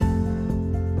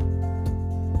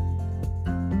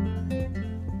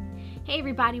Hey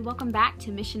everybody, welcome back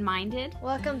to Mission Minded.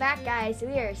 Welcome back, guys.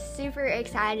 We are super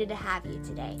excited to have you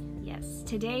today. Yes,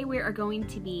 today we are going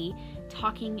to be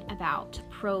talking about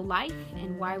pro-life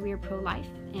and why we are pro-life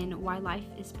and why life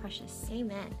is precious.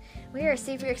 Amen. We are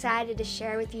super excited to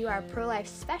share with you our pro-life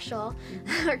special.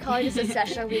 We're calling this a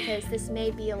special because this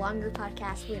may be a longer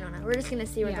podcast. We don't know. We're just going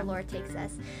to see where the Lord takes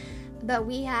us. But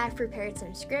we have prepared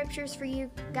some scriptures for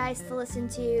you guys to listen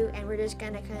to, and we're just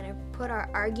going to kind of put our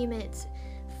arguments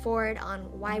forward on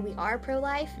why we are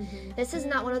pro-life. This is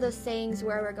not one of those things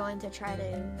where we're going to try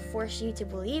to force you to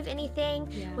believe anything.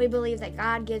 We believe that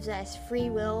God gives us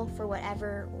free will for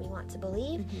whatever we want to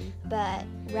believe, but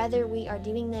rather we are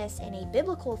doing this in a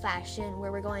biblical fashion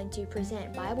where we're going to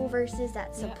present Bible verses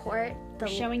that support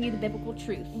showing you the biblical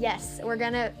truth. Yes, we're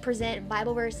going to present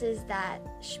Bible verses that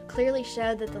clearly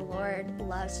show that the Lord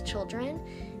loves children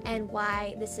and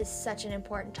why this is such an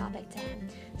important topic to Him.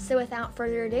 So without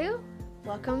further ado,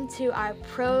 welcome to our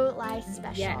pro-life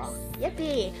special. Yes.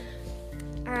 Yippee!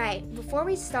 All right, before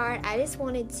we start, I just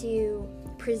wanted to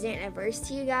present a verse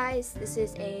to you guys. This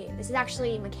is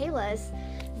actually Michaela's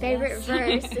favorite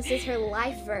verse. This is her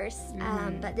life verse,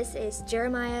 but this is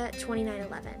Jeremiah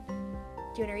 29:11.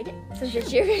 Do you want to read it? Since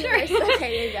it's your favorite verse.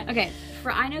 Okay, there you go. Okay.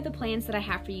 For I know the plans that I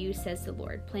have for you, says the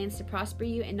Lord. Plans to prosper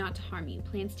you and not to harm you.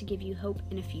 Plans to give you hope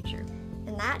and a future.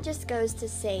 And that just goes to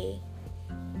say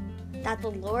that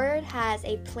the Lord has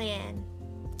a plan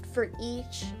for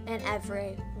each and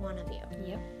every one of you.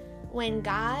 Yep. When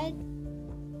God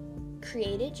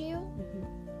created you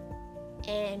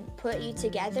and put you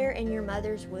together in your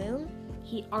mother's womb,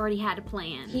 He already had a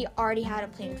plan. He already had a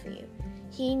plan for you.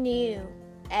 He knew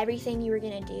everything you were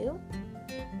going to do,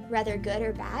 whether good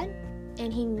or bad,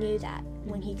 and He knew that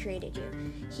when He created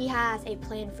you. He has a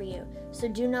plan for you. So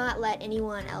do not let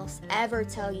anyone else ever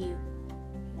tell you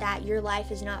that your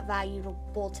life is not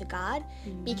valuable to God,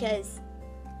 because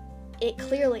it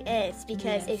clearly is.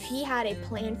 Because if He had a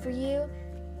plan for you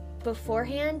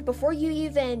beforehand, before you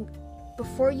even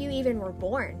were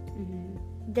born,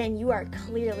 then you are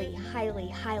clearly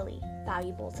highly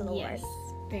valuable to the Lord. Yes,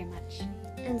 very much.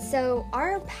 And so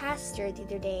our pastor the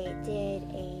other day did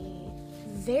a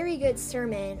very good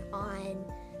sermon on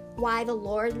why the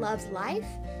Lord loves life.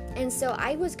 And so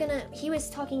he was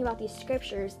talking about these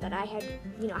scriptures that I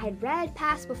had read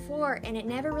past before, and it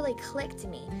never really clicked to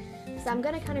me. So I'm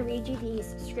going to kind of read you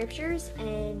these scriptures,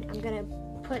 and I'm going to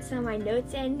put some of my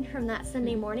notes in from that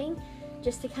Sunday morning,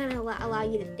 just to kind of allow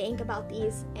you to think about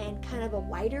these in kind of a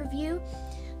wider view.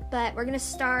 But we're going to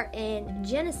start in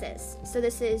Genesis. So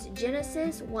this is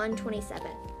Genesis 1:27.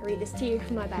 I'll read this to you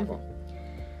from my Bible.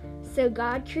 So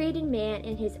God created man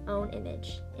in His own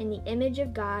image. In the image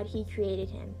of God, He created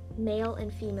him. Male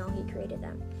and female, He created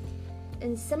them.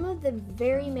 And some of the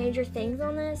very major things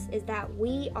on this is that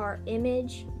we are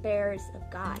image bearers of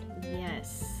God.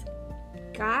 Yes.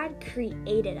 God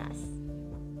created us.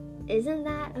 Isn't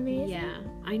that amazing? Yeah,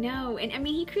 I know. And I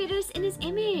mean, He created us in His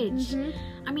image.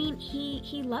 I mean,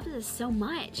 He loves us so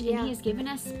much. And He has given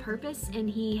us purpose, and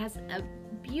He has a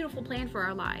beautiful plan for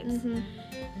our lives.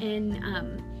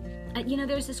 And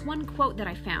there's this one quote that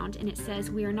I found, and it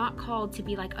says, we are not called to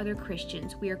be like other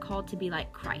Christians. We are called to be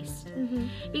like Christ.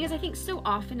 Because I think so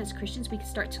often as Christians, we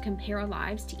start to compare our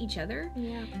lives to each other.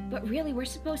 But really, we're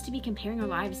supposed to be comparing our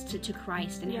lives to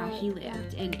Christ and how He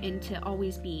lived, and to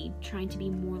always be trying to be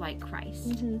more like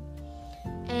Christ.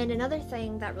 And another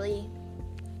thing that really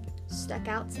stuck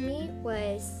out to me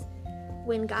was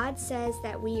when God says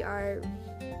that we are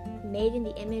made in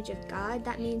the image of God,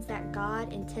 that means that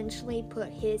God intentionally put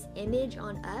His image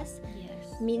on us,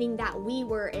 meaning that we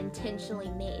were intentionally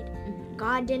made.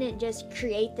 God didn't just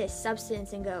create this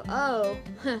substance and go,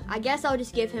 I guess I'll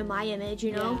just give Him my image,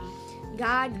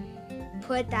 God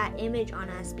put that image on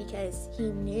us because He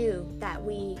knew that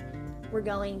we were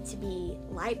going to be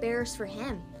light bearers for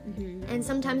Him. And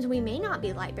sometimes we may not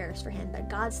be light bearers for Him, but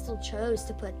God still chose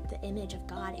to put the image of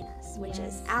God in us, which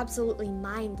is absolutely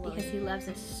mind-blowing. Because He loves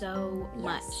us so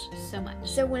much.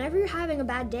 So whenever you're having a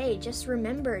bad day, just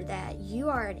remember that you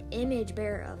are an image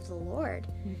bearer of the Lord.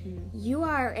 You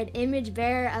are an image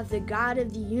bearer of the God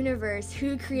of the universe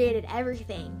who created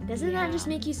everything. Doesn't that just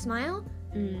make you smile?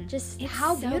 Just it's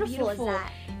how so beautiful is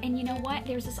that? And you know what?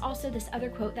 There's this other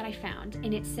quote that I found,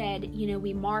 and it said,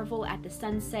 we marvel at the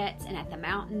sunsets and at the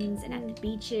mountains and at the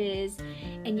beaches,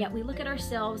 and yet we look at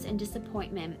ourselves in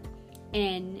disappointment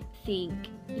and think,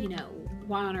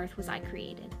 why on earth was I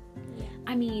created?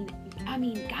 I mean,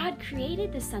 God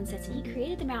created the sunsets and He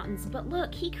created the mountains, but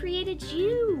look, He created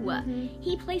you.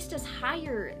 He placed us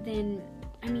higher than,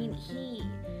 in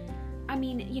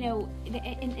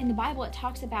the Bible it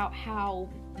talks about how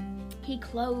He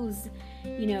clothes,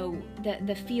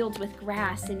 the fields with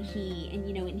grass, and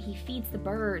he feeds the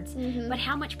birds. But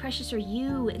how much precious are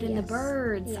you than the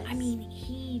birds? Yes. I mean,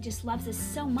 he just loves us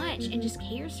so much and just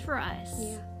cares for us.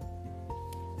 Yeah.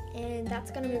 And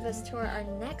that's going to move us to our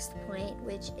next point,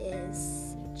 which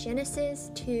is Genesis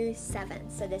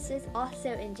 2:7. So this is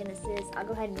also in Genesis. I'll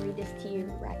go ahead and read this to you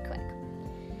right quick.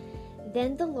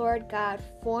 Then the Lord God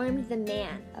formed the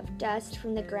man of dust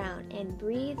from the ground and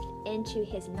breathed into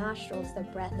his nostrils the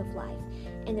breath of life,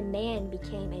 and the man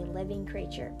became a living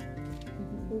creature.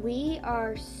 We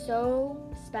are so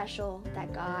special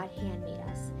that God handmade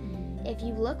us. If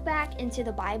you look back into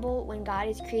the Bible when God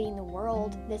is creating the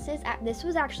world, this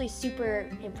was actually super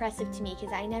impressive to me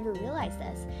because I never realized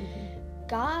this.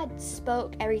 God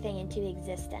spoke everything into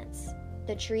existence.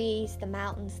 The trees, the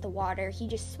mountains, the water, he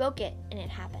just spoke it and it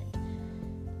happened.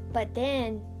 But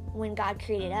then when God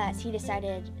created us, he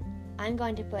decided, I'm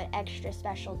going to put extra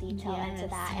special detail into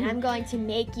that, and I'm going to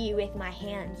make you with my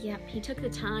hands. Yep, he took the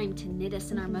time to knit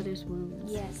us in our mother's wombs.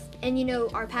 Yes. And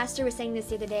our pastor was saying this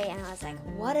the other day, and I was like,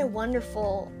 what a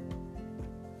wonderful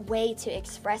way to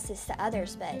express this to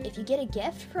others. But if you get a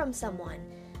gift from someone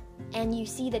and you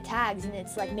see the tags and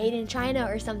it's like made in China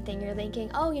or something, you're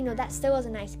thinking, oh, that still was a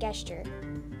nice gesture.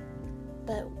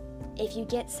 But if you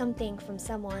get something from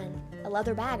someone, a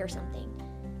leather bag or something,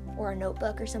 or a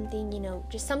notebook or something,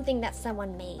 just something that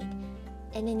someone made,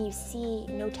 and then you see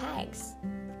no tags,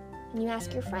 and you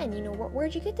ask your friend,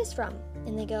 where'd you get this from?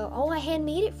 And they go, oh, I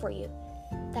handmade it for you.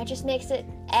 That just makes it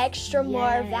extra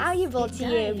more valuable to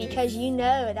you, because you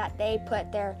know that they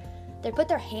put their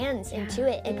hands into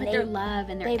it, and they put their love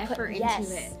and their effort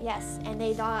into it. Yes, and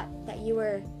they thought that you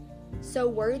were so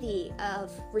worthy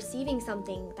of receiving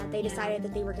something that they decided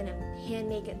that they were going to hand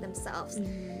make it themselves.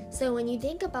 So when you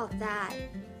think about that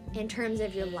in terms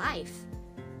of your life,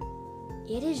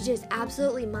 it is just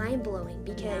absolutely mind-blowing,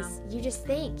 because you just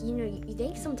think, you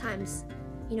think sometimes,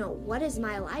 what is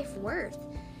my life worth?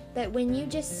 But when you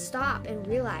just stop and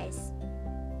realize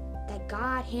that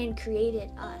God hand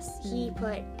created us, he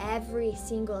put every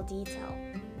single detail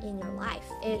in your life.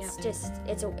 It's just,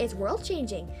 it's world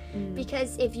changing.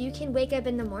 Because if you can wake up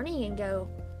in the morning and go,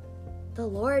 the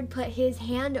Lord put his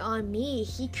hand on me,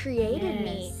 he created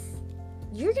me,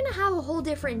 you're gonna have a whole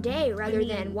different day rather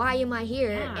than why am I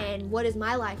here and what is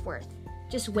my life worth.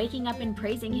 Just waking up and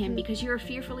praising him because you are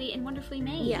fearfully and wonderfully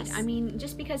made. Yes. I mean,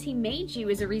 just because he made you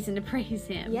is a reason to praise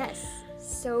him. Yes.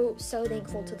 So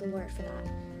thankful to the Lord for that.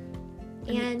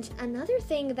 And another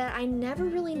thing that I never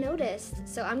really noticed,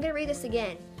 so I'm going to read this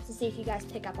again to see if you guys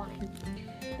pick up on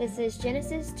it. This is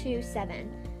Genesis 2:7.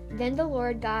 Then the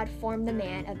Lord God formed the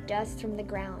man of dust from the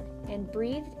ground and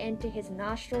breathed into his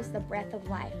nostrils the breath of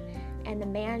life, and the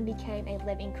man became a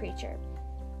living creature.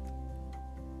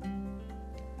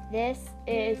 This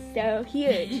is so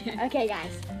huge. Okay,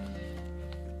 guys.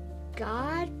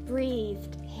 God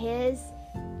breathed his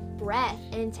breath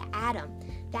into Adam.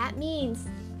 That means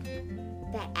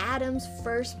that Adam's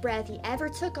first breath he ever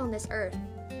took on this earth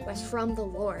was from the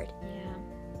Lord.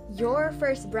 Yeah. Your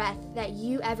first breath that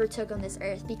you ever took on this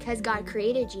earth, because God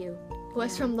created you,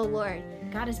 was from the Lord.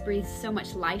 God has breathed so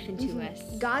much life into us.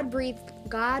 God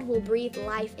will breathe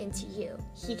life into you.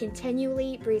 He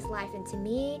continually breathes life into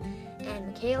me and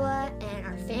Michaela and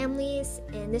our families,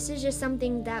 and this is just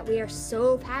something that we are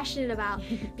so passionate about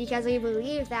because we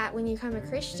believe that when you become a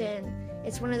Christian,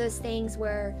 it's one of those things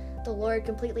where the Lord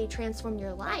completely transformed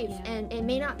your life. And it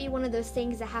may not be one of those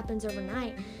things that happens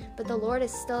overnight, but the Lord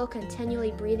is still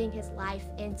continually breathing his life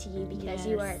into you because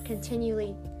you are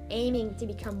continually aiming to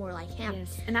become more like him.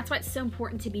 Yes. And that's why it's so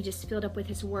important to be just filled up with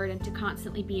his word and to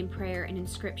constantly be in prayer and in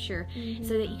scripture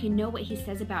so that you can know what he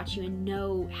says about you and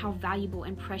know how valuable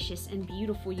and precious and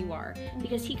beautiful you are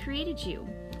because he created you.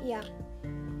 Yeah.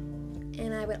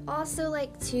 And I would also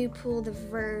like to pull the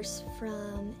verse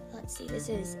from, let's see, this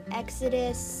is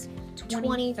Exodus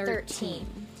 20:13.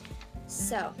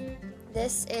 So,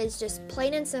 this is just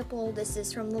plain and simple. This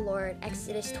is from the Lord,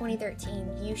 Exodus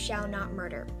 20:13. You shall not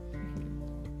murder.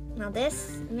 Now,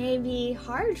 this may be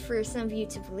hard for some of you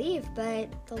to believe, but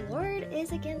the Lord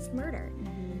is against murder.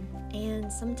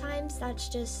 And sometimes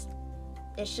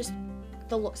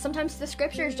sometimes the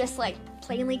scripture is just like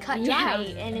plainly cut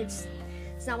dry, and it's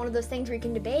not one of those things where you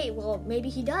can debate, well, maybe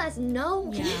he does.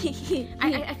 No. Yeah.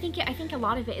 I think a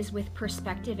lot of it is with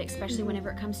perspective, especially whenever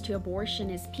it comes to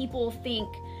abortion, is people think,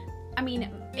 I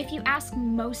mean, if you ask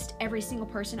most every single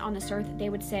person on this earth, they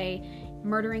would say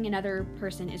murdering another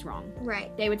person is wrong.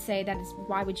 Right. They would say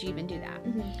why would you even do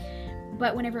that?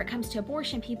 But whenever it comes to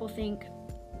abortion, people think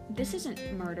this isn't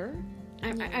murder.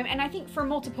 And I think for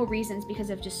multiple reasons because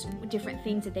of just different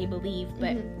things that they believe.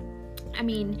 But I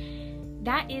mean,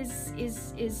 that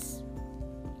is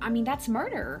I mean, that's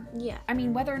murder. Yeah. I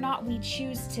mean, whether or not we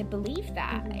choose to believe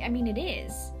that, I mean, it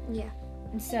is. Yeah.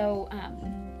 And so,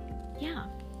 yeah.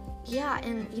 Yeah,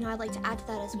 and, I'd like to add to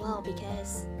that as well,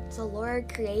 because the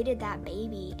Lord created that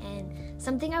baby, and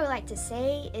something I would like to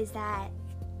say is that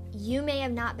you may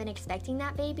have not been expecting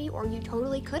that baby, or you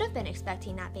totally could have been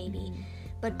expecting that baby,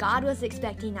 but God was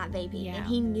expecting that baby, and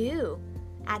He knew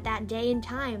at that day and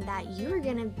time that you were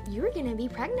gonna be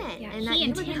pregnant, and that He you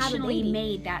were gonna have a intentionally baby.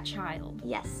 made that child.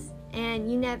 Yes,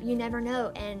 and you never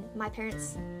know. And my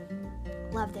parents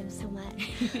love them so much.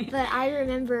 But I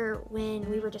remember when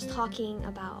we were just talking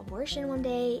about abortion one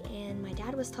day, and my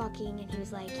dad was talking, and he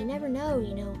was like, "You never know,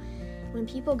 when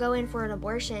people go in for an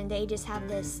abortion, they just have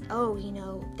this,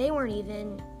 they weren't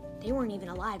even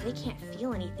alive. They can't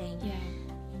feel anything." Yeah.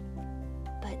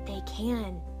 But they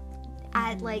can.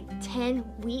 At like 10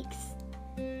 weeks.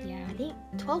 Yeah. I think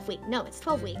 12 weeks. No, it's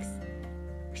 12 weeks.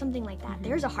 Or something like that.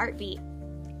 There's a heartbeat.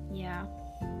 Yeah.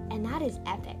 And that is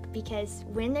epic, because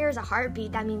when there's a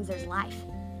heartbeat, that means there's life.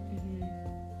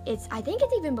 I think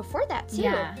it's even before that too.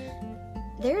 Yeah.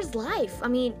 There's life. I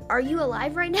mean, are you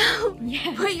alive right now?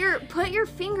 Yeah. Put your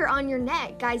finger on your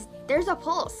neck, guys. There's a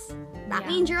pulse. That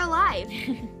means you're alive.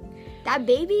 That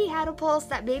baby had a pulse.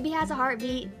 That baby has a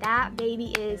heartbeat. That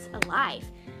baby is alive.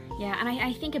 Yeah, and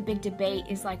I think a big debate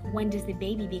is like, when does the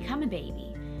baby become a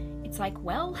baby? It's like,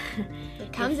 well,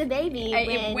 it becomes a baby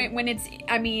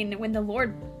when the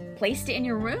Lord placed it in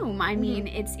your room. I mean,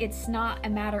 it's not a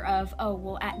matter of, oh,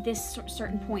 well, at this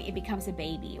certain point it becomes a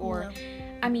baby, or, No.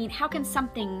 I mean, how can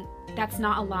something that's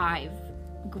not alive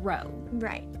grow?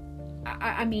 Right.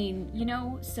 I mean,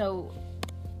 so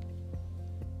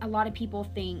a lot of people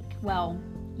think, well,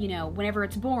 whenever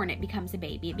it's born, it becomes a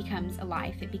baby, it becomes a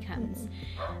life, it becomes,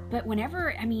 but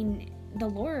whenever, the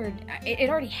Lord, it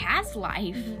already has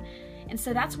life. And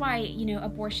so that's why,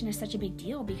 abortion is such a big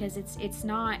deal, because it's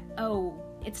not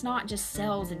just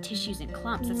cells and tissues and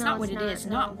clumps. That's not what it is,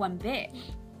 not one bit.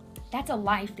 That's a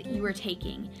life that you are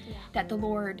taking, that the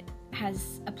Lord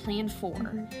has a plan for.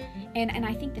 And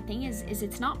I think the thing is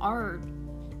it's not our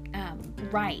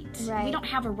right. We don't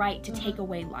have a right to take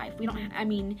away life. We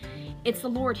don't. It's the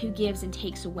Lord who gives and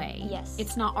takes away. Yes.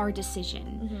 It's not our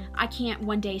decision. I can't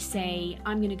one day say,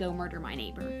 I'm going to go murder my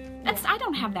neighbor. I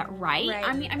don't have that right.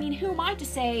 I mean, who am I to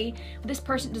say this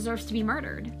person deserves to be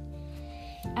murdered?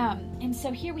 And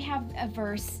so here we have a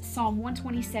verse, Psalm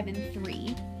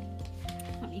 127:3.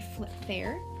 Let me flip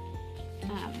there.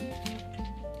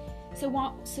 So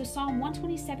Psalm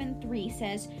 127:3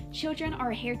 says, "Children are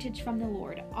a heritage from the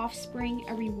Lord, offspring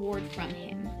a reward from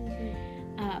Him."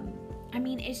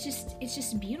 It's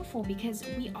just beautiful, because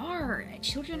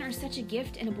children are such a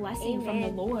gift and a blessing from the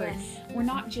Lord. Yes. We're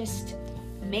not just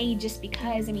made just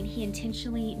because. He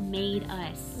intentionally made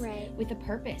us with a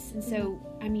purpose, and so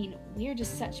we are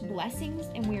just such blessings,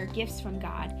 and we are gifts from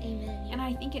God. Amen. And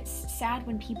I think it's sad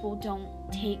when people don't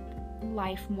take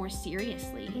life more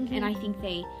seriously, and I think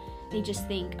they just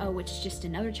think, oh, it's just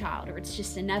another child, or it's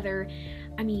just another.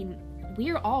 We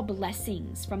are all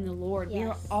blessings from the Lord. Yes. We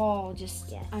are all just,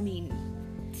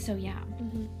 so yeah.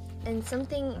 And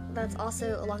something that's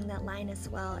also along that line as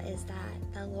well is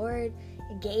that the Lord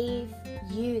gave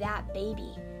you that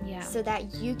baby, so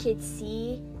that you could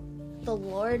see the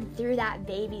Lord through that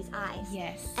baby's eyes.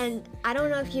 Yes. And I don't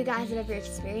know if you guys have ever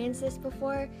experienced this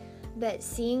before, but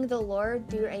seeing the Lord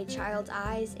through a child's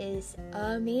eyes is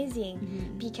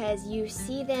amazing, because you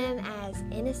see them as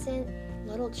innocent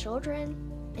little children,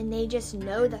 and they just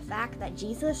know the fact that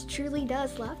Jesus truly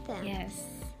does love them. Yes.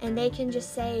 And they can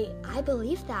just say, I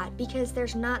believe that, because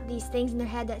there's not these things in their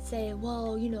head that say,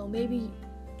 well, maybe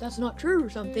that's not true or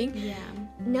something. Yeah.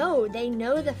 No, they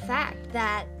know the fact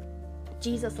that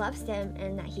Jesus loves them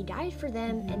and that He died for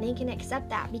them, and they can accept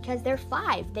that because they're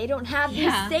 5. They don't have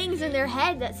these things in their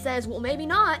head that says, well, maybe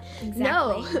not. Exactly.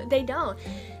 No, they don't.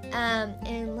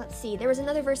 And let's see, there was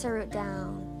another verse I wrote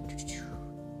down.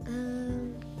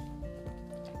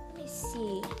 Let me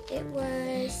see. It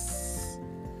was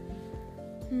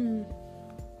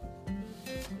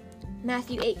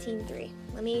Matthew 18:3.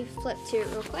 Let me flip to it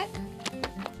real quick.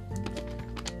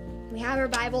 We have our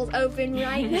Bibles open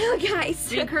right now, guys.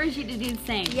 We encourage you to do the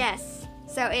same. Yes.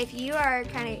 So if you are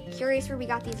kind of curious where we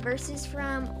got these verses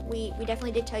from, we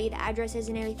definitely did tell you the addresses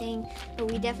and everything,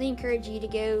 but we definitely encourage you to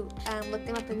go look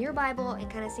them up in your Bible and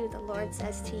kind of see what the Lord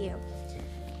says to you.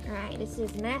 All right, this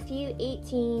is Matthew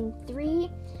 18:3.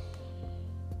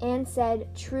 And said,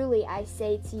 truly I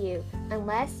say to you,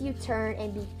 unless you turn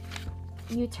and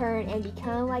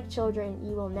become like children,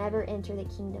 you will never enter the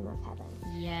kingdom of heaven.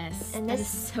 Yes, and that is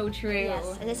so true.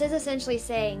 Yes, and this is essentially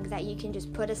saying that you can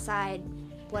just put aside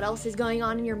what else is going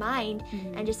on in your mind,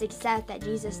 and just accept that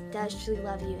Jesus does truly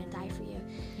love you and die for you.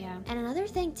 Yeah. And another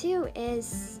thing too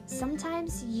is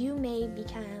sometimes you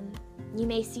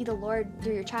may see the Lord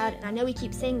through your child, and I know we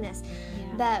keep saying this,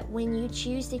 but when you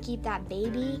choose to keep that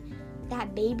baby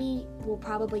will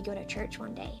probably go to church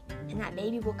one day, and that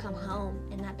baby will come home,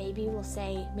 and that baby will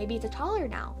say, maybe it's a toddler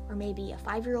now, or maybe a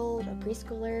 5-year-old, a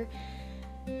preschooler,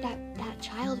 that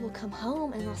child will come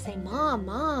home and they'll say,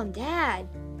 Mom, Dad,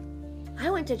 I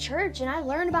went to church and I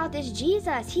learned about this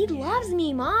Jesus. He loves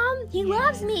me, Mom. He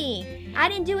loves me. I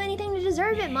didn't do anything to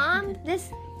deserve it, Mom.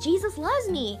 This Jesus loves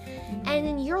me. And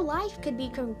then your life could be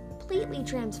completely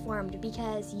transformed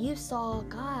because you saw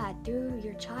God through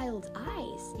your child's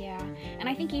eyes. Yeah. And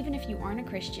I think even if you aren't a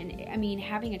Christian, I mean,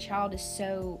 having a child is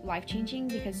so life-changing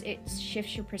because it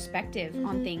shifts your perspective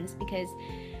on things. Because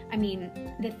I mean,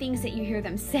 the things that you hear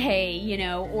them say, you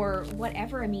know, or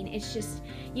whatever, I mean, it's just,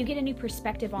 you get a new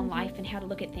perspective on life and how to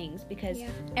look at things, because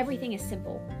everything is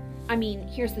simple. I mean,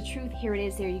 here's the truth, here it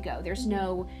is, there you go. There's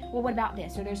no, well, what about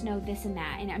this? Or there's no this and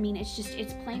that. And I mean, it's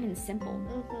plain and simple.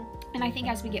 And I think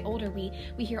as we get older, we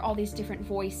hear all these different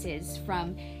voices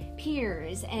from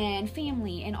peers and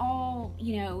family and all,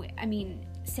 you know, I mean,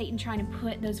 Satan trying to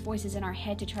put those voices in our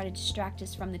head to try to distract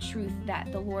us from the truth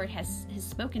that the Lord has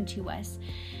spoken to us.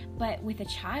 But with a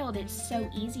child, it's so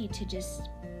easy to just,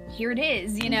 here it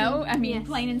is, you know? I mean,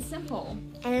 plain and simple.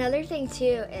 And another thing,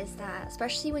 too, is that,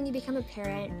 especially when you become a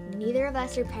parent, neither of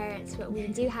us are parents, but we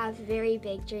do have very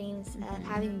big dreams of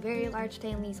having very large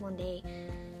families one day.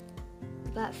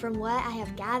 But from what I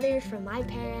have gathered from my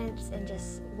parents and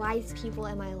just wise people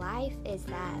in my life is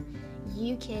that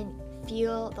you can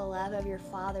feel the love of your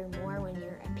father more when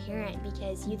you're a parent,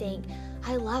 because you think,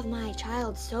 I love my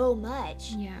child so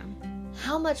much. Yeah.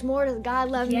 How much more does God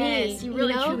love me? Yes, you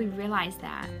really truly realize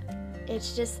that.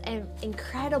 It's just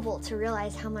incredible to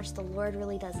realize how much the Lord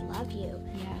really does love you.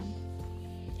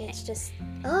 Yeah. It's just,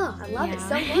 I love it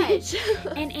so much.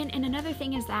 and another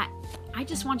thing is that I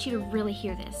just want you to really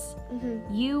hear this.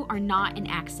 You are not an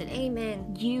accident.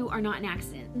 Amen. You are not an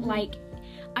accident. Like,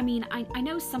 I mean, I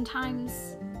know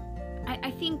sometimes,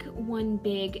 I think one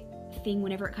big thing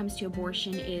whenever it comes to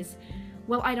abortion is,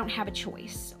 well, I don't have a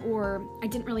choice, or I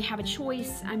didn't really have a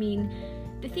choice. I mean,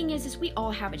 the thing is we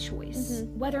all have a choice.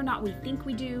 Whether or not we think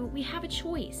we do, we have a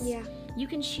choice. Yeah. You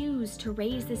can choose to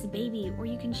raise this baby, or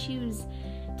you can choose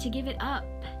to give it up,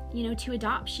 you know, to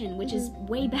adoption, which is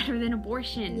way better than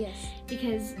abortion. Yes.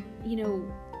 Because, you know,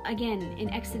 again, in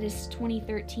Exodus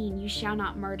 20:13, you shall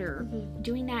not murder.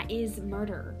 Doing that is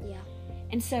murder. Yeah.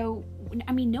 And so,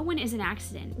 I mean, no one is an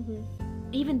accident.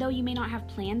 Even though you may not have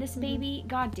planned this baby,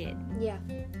 God did. Yeah.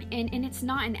 And it's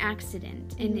not an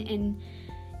accident. And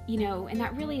you know, and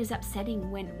that really is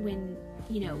upsetting when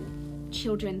you know,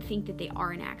 children think that they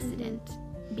are an accident.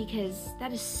 Because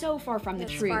that is so far from the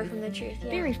truth. Far from the truth, yeah.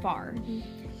 Very far.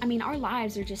 I mean, our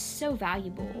lives are just so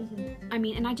valuable. I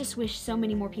mean, and I just wish so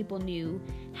many more people knew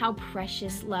how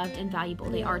precious, loved, and valuable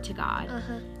they are to God.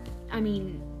 I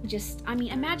mean,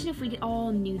 imagine if we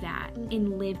all knew that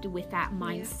and lived with that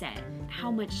mindset, how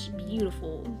much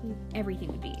beautiful everything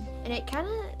would be. And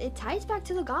it ties back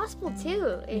to the gospel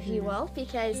too, if you will,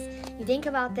 because you think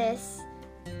about this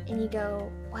and you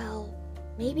go, well,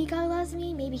 maybe God loves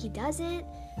me, maybe he doesn't.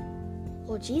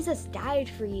 Well, Jesus died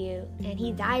for you, and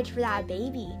he died for that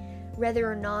baby.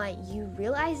 Whether or not you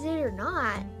realize it or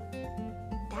not,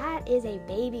 that is a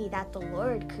baby that the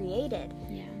Lord created.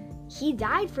 Yeah. He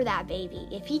died for that baby.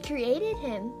 If he created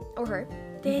him or her,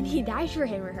 then he died for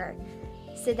him or her.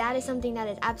 So that is something that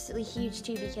is absolutely huge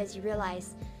too, because you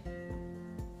realize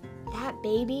that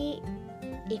baby,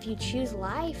 if you choose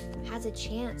life, has a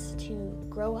chance to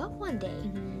grow up one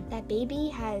day. That baby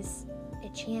has a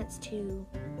chance to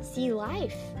see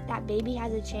life. That baby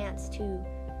has a chance to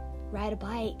ride a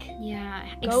bike. Yeah.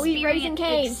 Go eat raisin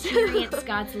canes. Experience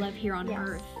God's love here on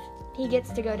earth. He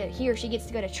or she gets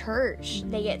to go to church.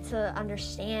 They get to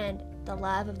understand the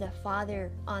love of the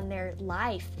Father on their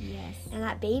life. Yes. And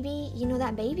that baby, you know,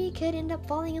 that baby could end up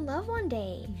falling in love one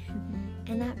day.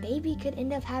 And that baby could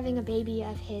end up having a baby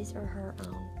of his or her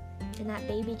own. And that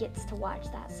baby gets to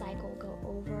watch that cycle go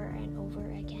over and over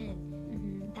again.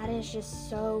 That is just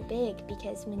so big,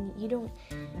 because when you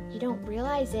don't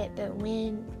realize it, but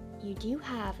when you do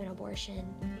have an abortion,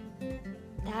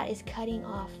 that is cutting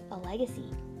off a legacy.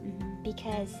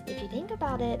 Because if you think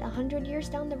about it, 100 years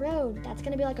down the road, that's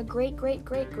going to be like a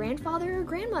great-great-great-grandfather or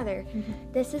grandmother.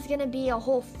 This is going to be a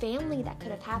whole family that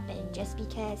could have happened just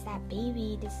because that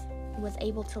baby just was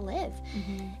able to live.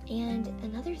 And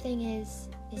another thing is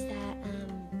that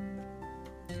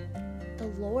the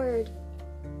Lord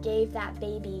gave that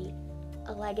baby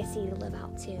a legacy to live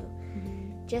out too.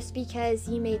 just because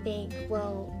you may think,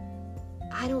 well,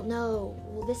 I don't know,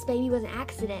 well, this baby was an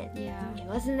accident. Yeah. It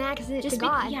wasn't an accident to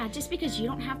God. Just because you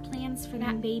don't have plans for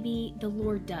that baby, the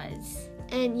Lord does.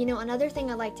 And, another thing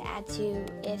I'd like to add to,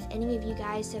 if any of you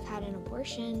guys have had an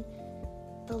abortion,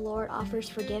 the Lord offers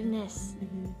forgiveness.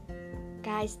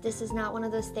 Guys, this is not one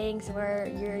of those things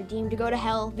where you're deemed to go to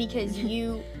hell because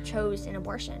you chose an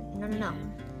abortion. No.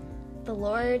 The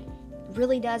Lord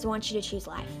really does want you to choose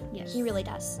life. Yes. He really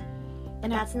does.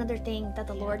 And that's another thing, that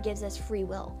the Lord gives us free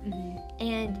will.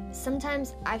 And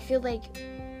sometimes I feel like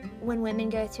when women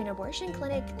go to an abortion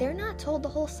clinic, they're not told the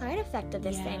whole side effect of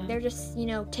this thing. They're just,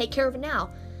 take care of it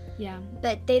now. Yeah.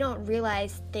 But they don't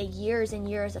realize the years and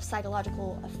years of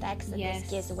psychological effects that this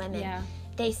gives to women. Yeah.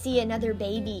 They see another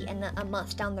baby and a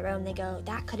month down the road and they go,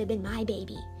 that could have been my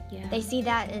baby. Yeah. They see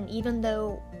that, and even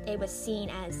though it was seen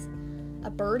as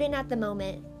a burden at the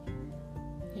moment,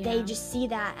 they just see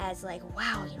that as like,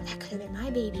 wow, that could have been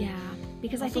my baby. Yeah.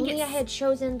 Because I think I had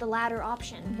chosen the latter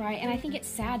option. Right, and I think it's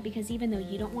sad because even though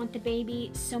you don't want the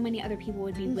baby, so many other people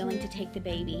would be willing to take the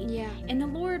baby. Yeah. And the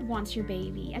Lord wants your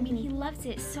baby. I mean, He loves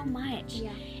it so much.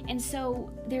 Yeah. And so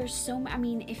there's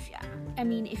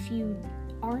if you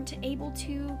aren't able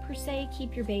to, per se,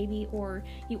 keep your baby, or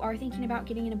you are thinking about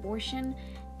getting an abortion,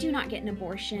 do not get an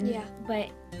abortion. Yeah. But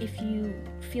if you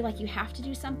feel like you have to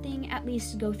do something, at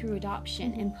least go through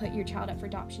adoption and put your child up for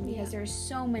adoption, because there's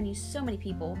so many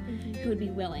people who would be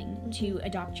willing to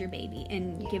adopt your baby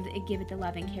and give it the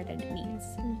love and care that it needs.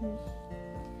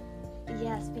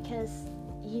 Yes, because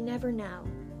you never know.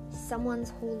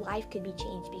 Someone's whole life could be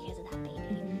changed because of that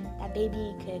baby. That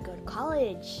baby could go to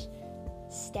college,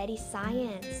 study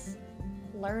science,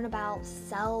 learn about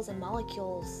cells and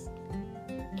molecules,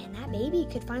 and that baby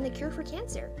could find the cure for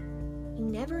cancer. You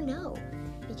never know,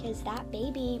 because that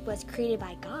baby was created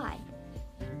by God.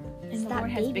 And the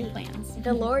Lord has big plans.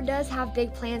 The Lord does have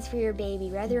big plans for your baby,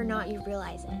 whether or not you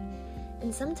realize it.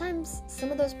 And sometimes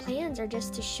some of those plans are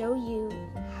just to show you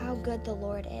how good the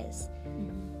Lord is.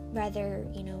 Whether,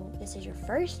 this is your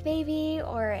first baby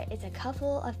or it's a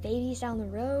couple of babies down the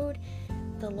road,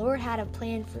 the Lord had a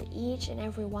plan for each and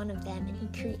every one of them, and He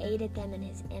created them in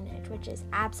His image, which is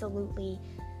absolutely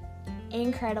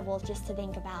incredible just to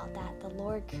think about, that the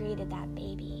Lord created that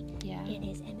baby in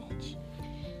His image.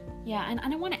 Yeah, and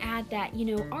I want to add that,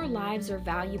 our lives are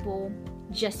valuable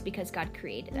just because God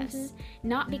created us,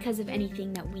 not because of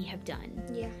anything that we have done.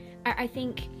 Yeah. I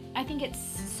think it's,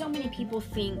 so many people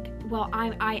think, well,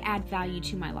 I add value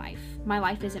to my life. My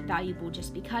life isn't valuable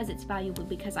just because it's valuable,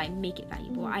 because I make it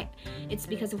valuable. It's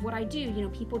because of what I do.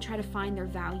 People try to find their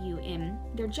value in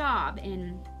their job,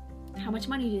 in how much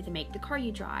money do they make, the car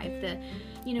you drive,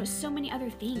 so many other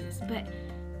things. But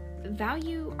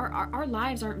value, our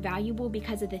lives aren't valuable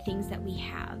because of the things that we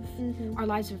have. Our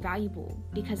lives are valuable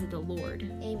because of the Lord.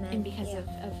 Amen. And because of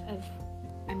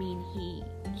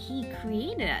He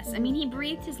created us. He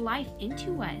breathed His life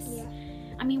into us.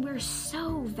 We're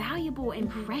so valuable and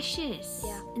precious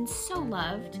and so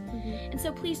loved. And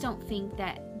so please don't think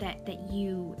that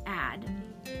you add,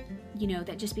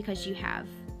 that just because you have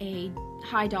a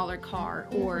high dollar car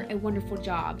or a wonderful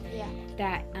job,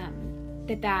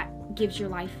 that gives your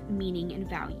life meaning and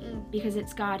value, because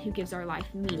it's God who gives our life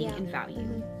meaning and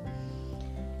value.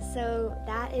 So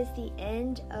that is the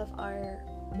end of our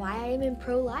Why I Am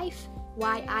Pro-Life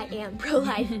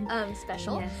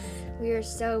special. Yes. We are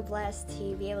so blessed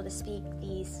to be able to speak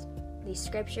these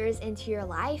scriptures into your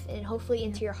life and hopefully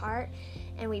into your heart.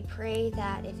 And we pray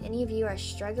that if any of you are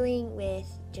struggling with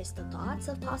just the thoughts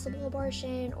of possible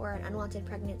abortion or an unwanted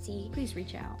pregnancy, please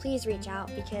reach out.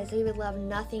 Because we would love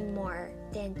nothing more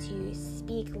than to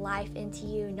speak life into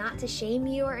you, not to shame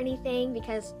you or anything,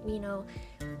 because,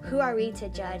 who are we to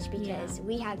judge? Because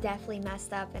we have definitely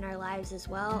messed up in our lives as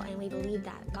well, and we believe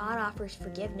that God offers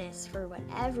forgiveness for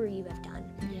whatever you have done.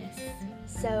 Yes.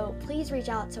 So please reach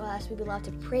out to us. We would love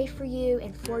to pray for you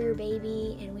and for your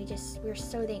baby, and we're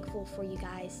so thankful for you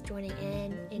guys joining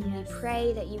in, and we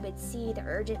pray that you would see the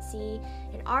urgency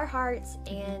in our hearts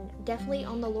and definitely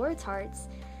on the Lord's hearts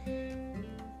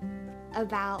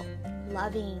about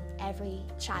loving every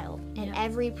child, and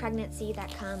every pregnancy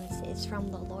that comes is from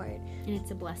the Lord, and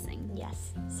it's a blessing.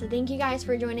 Yes. So thank you guys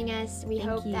for joining us. We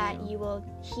hope that you will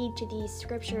heed to these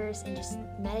scriptures and just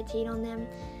meditate on them,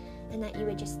 and that you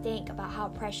would just think about how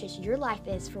precious your life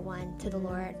is, for one, to the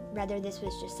Lord, whether this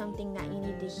was just something that you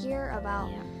need to hear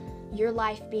about your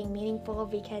life being meaningful,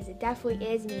 because it definitely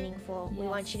is meaningful. We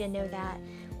want you to know that.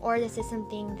 Or this is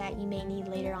something that you may need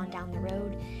later on down the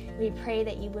road. We pray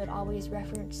that you would always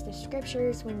reference the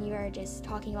scriptures when you are just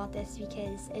talking about this,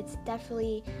 because it's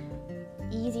definitely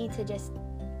easy to just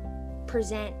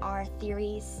present our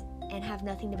theories and have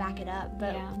nothing to back it up.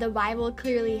 But the Bible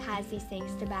clearly has these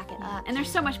things to back it up. And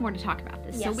there's so much more to talk about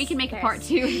this. So we can make a part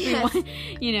 2 if you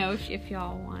want, if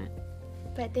y'all want.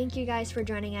 But thank you guys for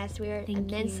joining us. We are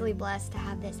immensely blessed to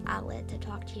have this outlet to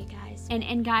talk to you guys.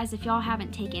 And guys, if y'all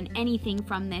haven't taken anything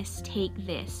from this, take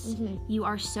this. You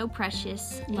are so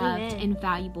precious, loved, and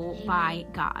valuable by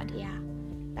God. Yeah.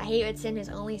 That He would send His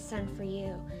only Son for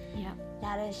you. Yep.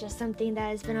 That is just something that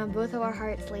has been on both of our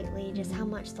hearts lately, just how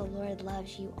much the Lord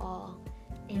loves you all.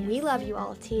 And we love you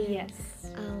all too. Yes.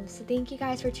 So thank you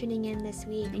guys for tuning in this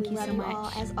week. Thank you love so you much.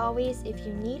 all. As always, if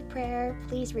you need prayer,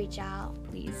 please reach out.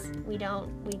 Please. We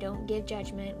don't give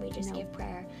judgment. We just give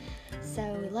prayer.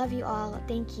 So we love you all.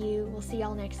 Thank you. We'll see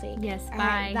y'all next week. Yes. All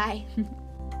bye. Right, bye.